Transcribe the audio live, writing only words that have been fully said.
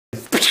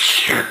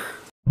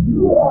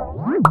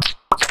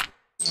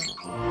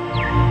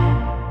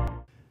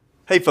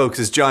Hey folks,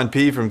 it's John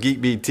P. from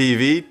Geek Beat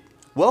TV.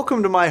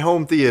 Welcome to my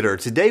home theater.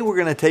 Today we're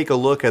going to take a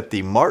look at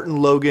the Martin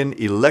Logan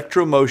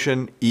Electro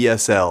Motion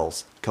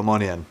ESLs. Come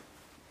on in.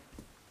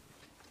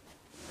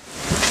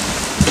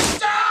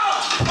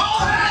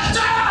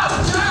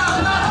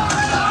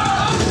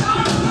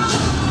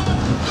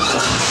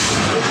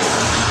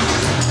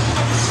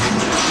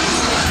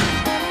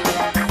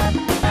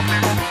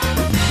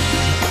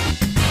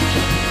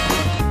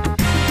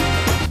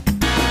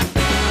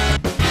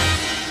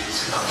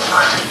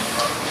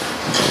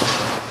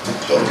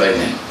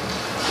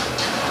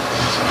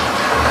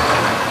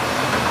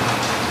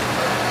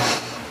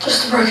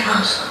 Just a broken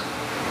house.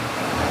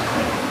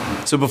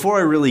 So before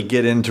I really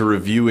get into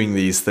reviewing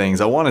these things,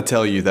 I want to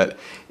tell you that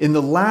in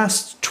the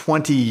last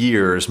 20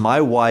 years, my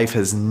wife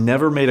has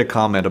never made a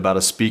comment about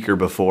a speaker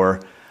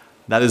before.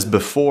 That is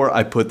before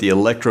I put the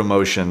Electro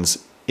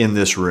Motions in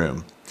this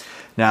room.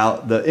 Now,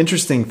 the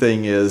interesting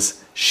thing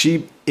is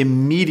she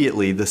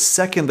immediately, the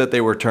second that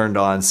they were turned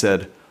on,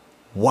 said,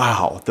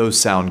 "Wow, those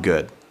sound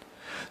good."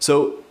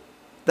 So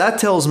that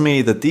tells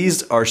me that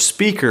these are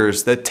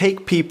speakers that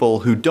take people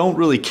who don't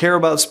really care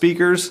about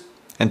speakers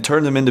and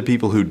turn them into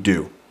people who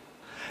do.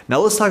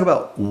 Now let's talk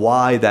about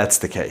why that's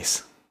the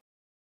case.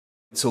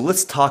 So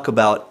let's talk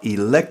about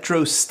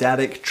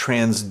electrostatic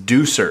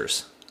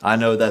transducers. I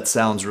know that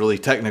sounds really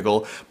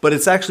technical, but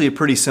it's actually a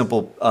pretty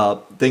simple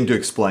thing to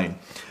explain.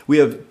 We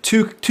have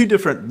two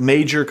different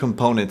major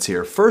components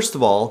here. First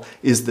of all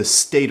is the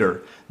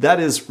stator. That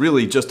is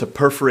really just a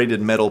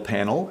perforated metal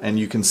panel, and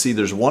you can see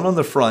there's one on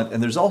the front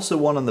and there's also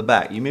one on the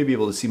back. You may be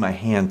able to see my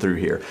hand through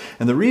here.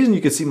 And the reason you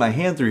can see my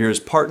hand through here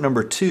is part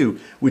number 2,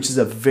 which is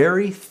a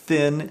very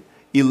thin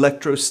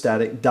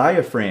electrostatic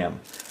diaphragm.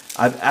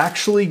 I've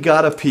actually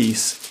got a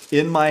piece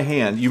in my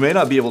hand. You may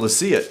not be able to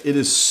see it. It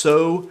is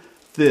so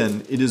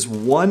thin. It is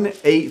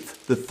 1/8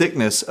 the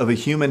thickness of a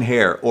human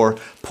hair, or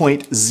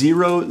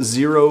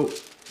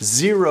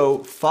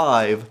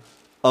 0.0005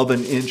 of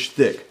an inch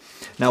thick.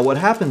 Now what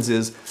happens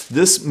is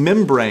this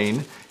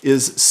membrane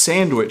is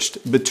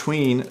sandwiched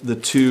between the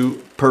two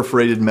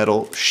perforated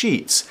metal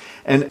sheets,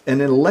 and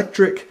an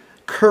electric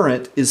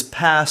current is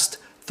passed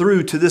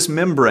through to this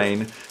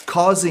membrane,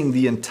 causing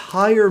the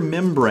entire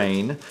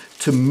membrane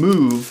to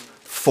move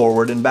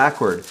forward and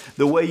backward,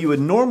 the way you would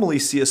normally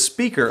see a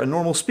speaker, a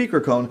normal speaker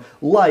cone,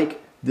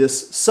 like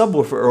this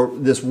subwoofer or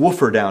this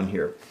woofer down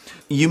here.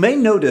 You may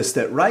notice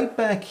that right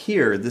back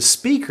here, the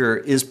speaker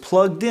is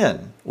plugged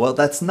in. Well,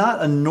 that's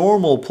not a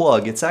normal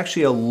plug. It's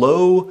actually a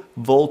low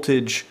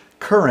voltage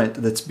current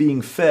that's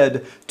being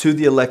fed to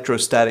the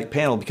electrostatic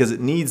panel because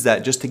it needs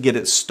that just to get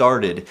it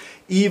started,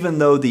 even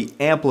though the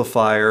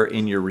amplifier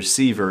in your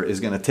receiver is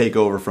going to take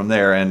over from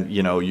there, and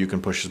you can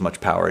push as much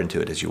power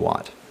into it as you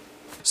want.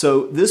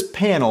 So this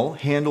panel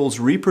handles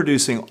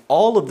reproducing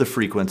all of the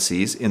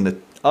frequencies in the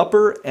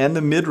upper and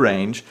the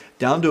mid-range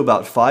down to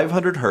about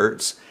 500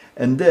 hertz,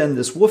 and then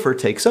this woofer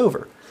takes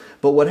over.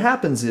 But what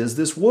happens is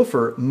this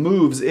woofer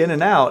moves in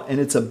and out, and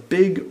it's a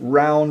big,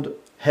 round,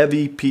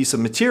 heavy piece of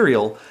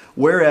material,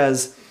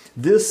 whereas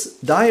this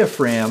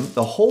diaphragm,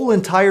 the whole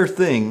entire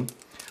thing,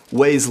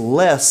 weighs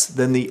less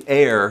than the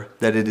air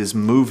that it is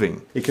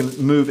moving. It can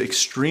move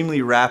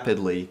extremely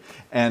rapidly,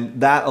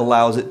 and that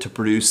allows it to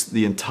produce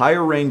the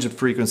entire range of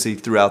frequency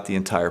throughout the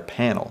entire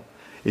panel.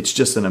 It's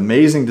just an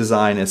amazing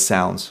design. It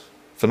sounds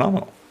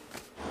phenomenal.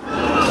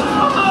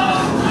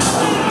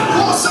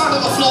 What's under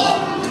the floor?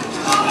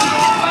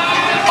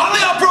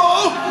 Hurry up, bro!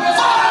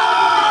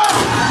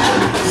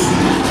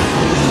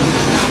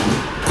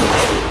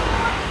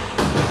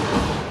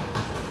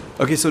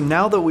 Okay, so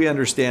now that we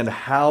understand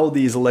how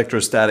these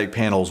electrostatic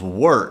panels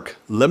work,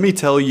 let me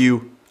tell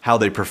you how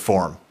they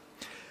perform.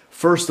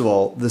 First of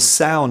all, the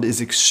sound is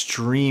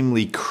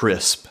extremely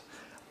crisp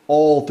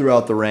all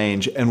throughout the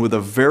range and with a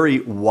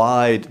very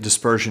wide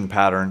dispersion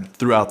pattern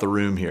throughout the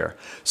room here.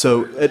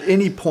 So at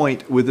any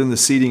point within the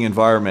seating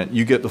environment,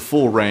 you get the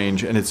full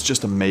range, and it's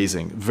just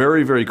amazing.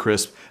 Very, very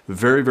crisp,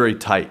 very, very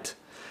tight.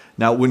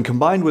 Now, when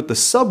combined with the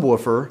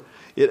subwoofer,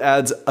 it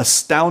adds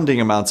astounding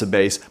amounts of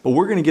bass, but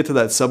we're going to get to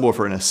that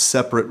subwoofer in a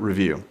separate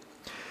review.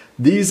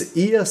 These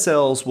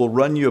ESLs will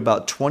run you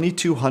about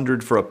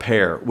 $2,200 for a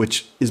pair,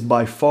 which is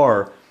by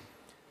far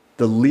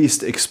the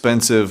least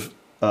expensive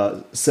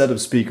set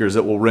of speakers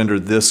that will render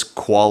this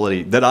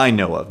quality that I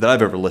know of, that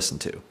I've ever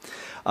listened to.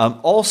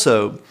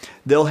 Also,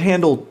 they'll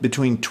handle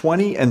between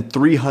 20 and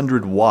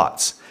 300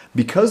 watts.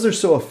 Because they're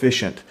so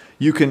efficient,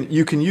 you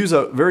can use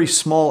a very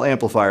small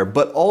amplifier,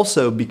 but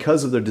also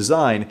because of their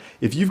design,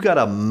 if you've got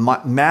a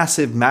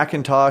massive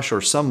Macintosh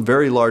or some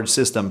very large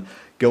system,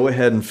 go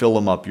ahead and fill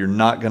them up. You're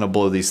not going to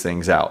blow these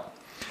things out.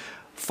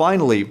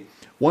 Finally,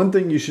 one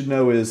thing you should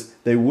know is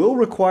they will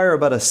require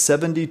about a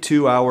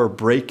 72-hour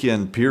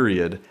break-in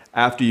period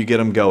after you get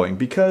them going,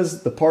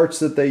 because the parts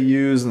that they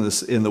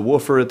use in the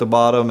woofer at the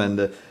bottom and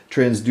the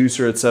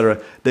transducer,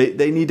 etc.,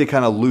 they need to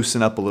kind of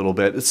loosen up a little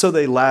bit so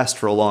they last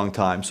for a long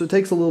time. So it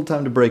takes a little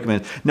time to break them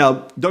in.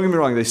 Now, don't get me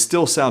wrong, they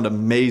still sound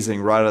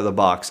amazing right out of the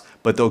box,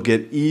 but they'll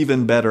get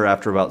even better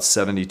after about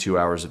 72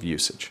 hours of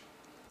usage.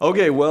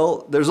 Okay,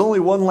 well, there's only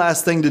one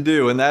last thing to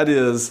do, and that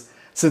is,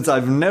 since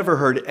I've never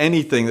heard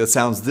anything that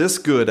sounds this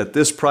good at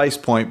this price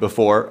point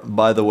before,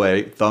 by the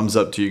way, thumbs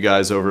up to you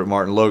guys over at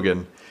Martin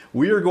Logan,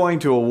 we are going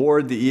to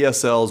award the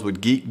ESLs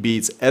with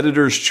GeekBeat's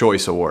Editor's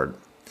Choice Award.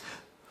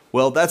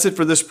 Well, that's it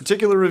for this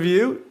particular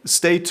review.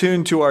 Stay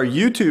tuned to our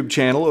YouTube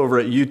channel over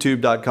at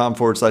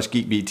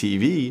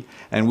youtube.com/GeekBeatTV,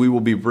 and we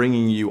will be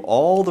bringing you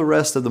all the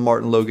rest of the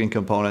Martin Logan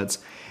components,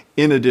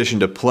 in addition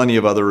to plenty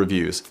of other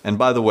reviews. And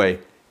by the way,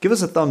 give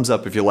us a thumbs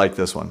up if you like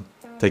this one.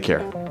 Take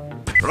care.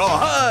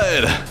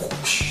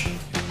 Rawhide!